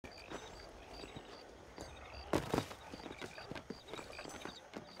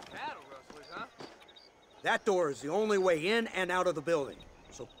That door is the only way in and out of the building,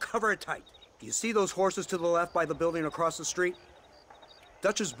 so cover it tight. Do you see those horses to the left by the building across the street?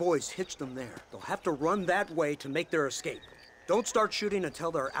 Dutch's boys hitched them there. They'll have to run that way to make their escape. Don't start shooting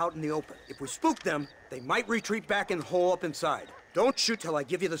until they're out in the open. If we spook them, they might retreat back and hole up inside. Don't shoot till I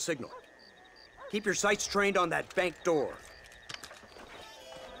give you the signal. Keep your sights trained on that bank door.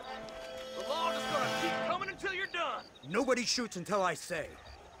 The law is gonna keep coming until you're done. Nobody shoots until I say.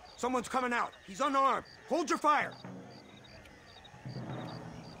 Someone's coming out. He's unarmed. Hold your fire.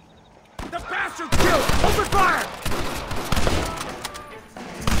 The bastard's killed! Open fire!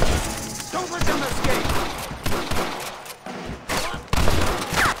 Don't let them escape!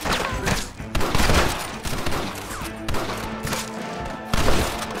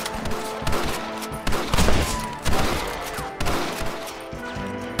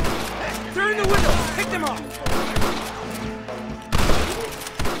 They're in the window! Pick them off!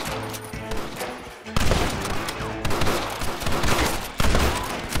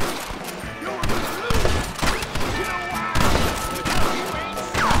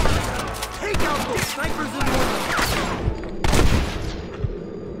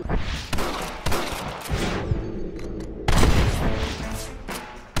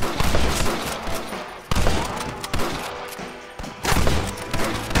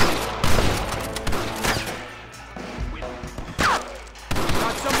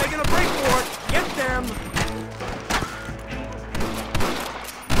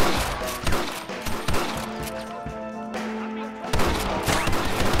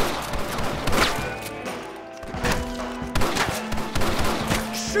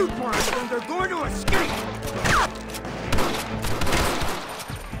 Shoot, Marston! They're going to escape!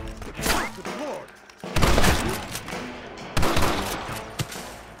 Good Lord!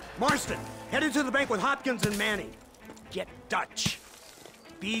 Marston, head into the bank with Hopkins and Manning. Get Dutch.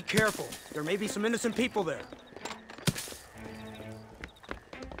 Be careful. There may be some innocent people there.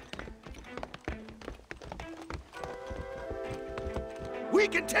 We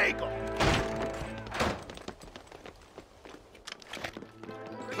can take them!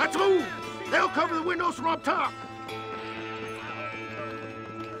 Let's move! They'll cover the windows from up top!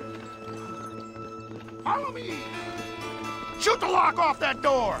 Follow me! Shoot the lock off that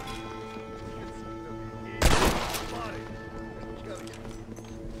door!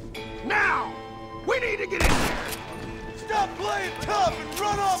 Now! We need to get in there! Stop playing tough and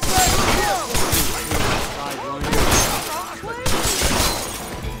run off that hill!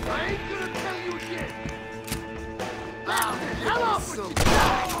 I ain't gonna tell you again! Now, hell up with you!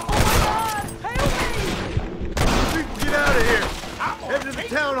 People, get out of here! Head to the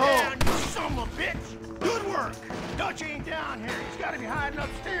town hall! You son of a bitch! Good work! Dutch ain't down here. He's gotta be hiding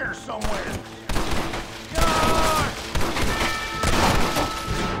upstairs somewhere.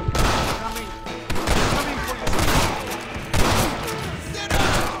 Coming for you. Sit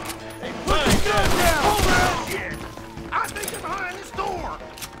down! Hey, put the gun down! Hold that shit! I think they're behind this door!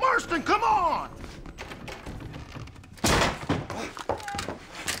 Marston, come on!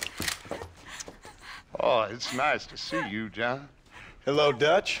 Oh, it's nice to see you, John. Hello,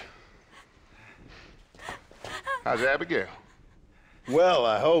 Dutch. How's Abigail? Well,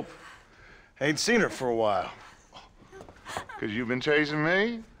 I hope. Ain't seen her for a while. 'Cause you've been chasing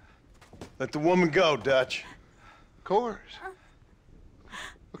me? Let the woman go, Dutch. Of course.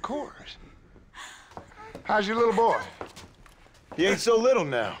 Of course. How's your little boy? He ain't so little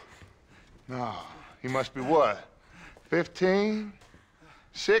now. No, he must be what? 15?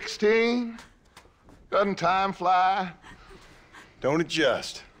 16? Doesn't time fly? Don't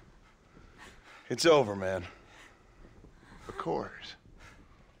adjust. It's over, man. Of course.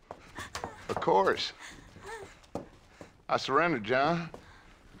 Of course. I surrendered, John.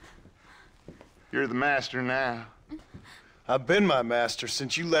 You're the master now. I've been my master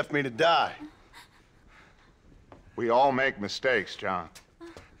since you left me to die. We all make mistakes, John.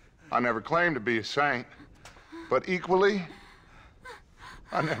 I never claimed to be a saint, but equally,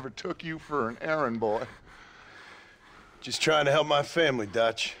 I never took you for an errand boy. Just trying to help my family,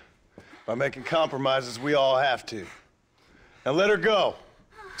 Dutch. By making compromises we all have to. Now let her go.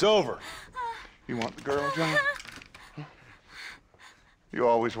 It's over. You want the girl, John? Huh? You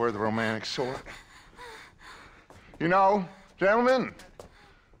always were the romantic sort. You know, gentlemen,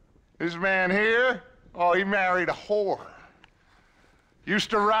 this man here, oh, he married a whore.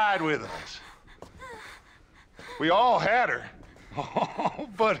 Used to ride with us. We all had her. Oh,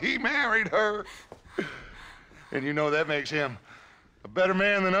 but he married her. And you know that makes him a better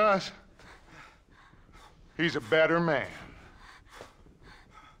man than us. He's a better man.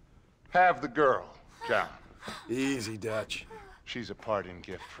 Have the girl, John. Easy, Dutch. She's a parting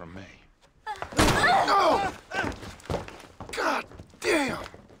gift from me. No! God damn!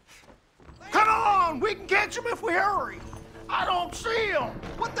 Come on! We can catch him if we hurry. I don't see him.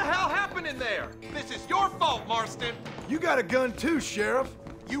 What the hell happened in there? This is your fault, Marston. You got a gun too, Sheriff.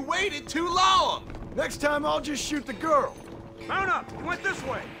 You waited too long. Next time I'll just shoot the girl. Mount up! He went this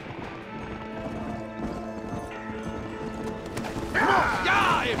way!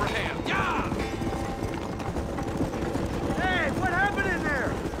 Yeah, Abraham, yeah! Hey, what happened in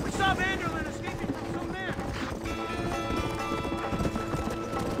there? We saw Vanderlyn escaping from some men.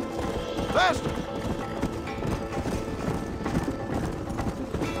 Faster!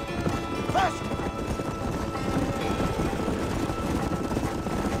 Faster!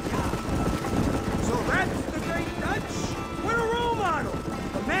 So that's the great Dutch? What a role model!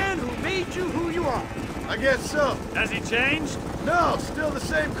 The man who made you who you are. I guess so. Has he changed? No, still the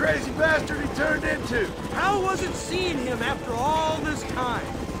same crazy bastard he turned into. How was it seeing him after all this time?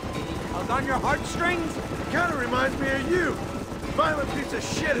 Held on your heartstrings? Kinda reminds me of you. Violent piece of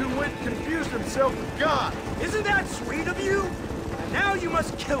shit who went and confused himself with God. Isn't that sweet of you? And now you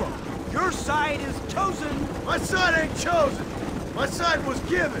must kill him. Your side is chosen. My side ain't chosen. My side was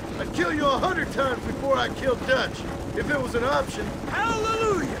given. I'd kill you 100 times before I killed Dutch. If it was an option.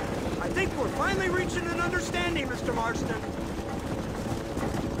 Hallelujah! I think we're finally reaching an understanding, Mr. Marston.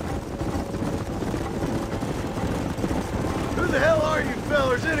 Who the hell are you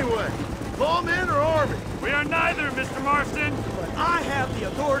fellers anyway? Lawmen or Army? We are neither, Mr. Marston. But I have the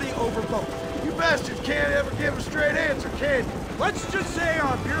authority over both. You bastards can't ever give a straight answer, can you? Let's just say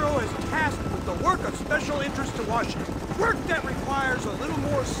our Bureau is tasked with the work of special interest to Washington. Work that requires a little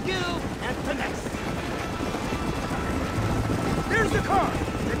more skill and finesse. There's the car.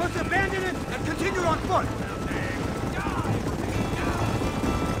 They must abandon it and continue on foot.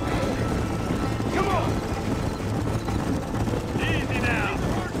 Come on. Easy now.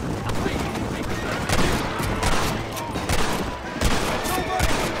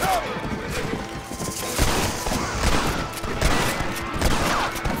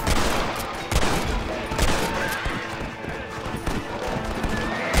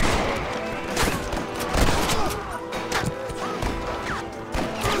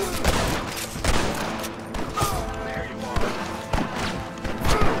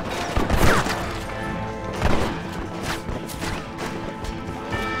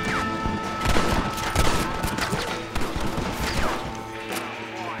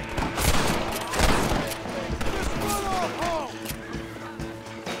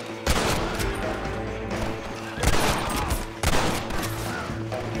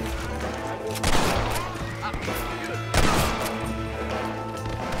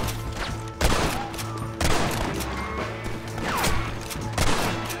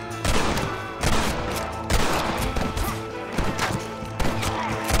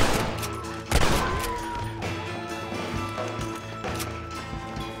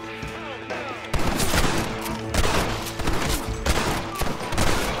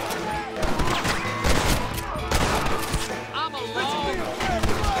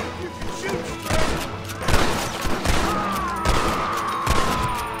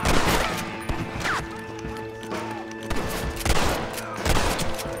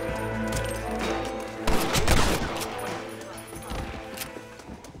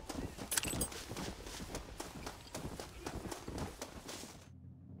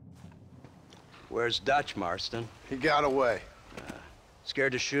 Where's Dutch, Marston? He got away.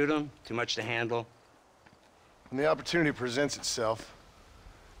 Scared to shoot him? Too much to handle? When the opportunity presents itself,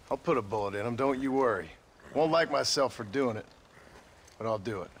 I'll put a bullet in him, don't you worry. Won't like myself for doing it, but I'll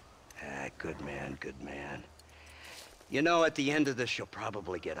do it. Ah, good man, good man. You know, at the end of this, you'll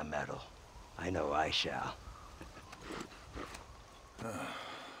probably get a medal. I know I shall.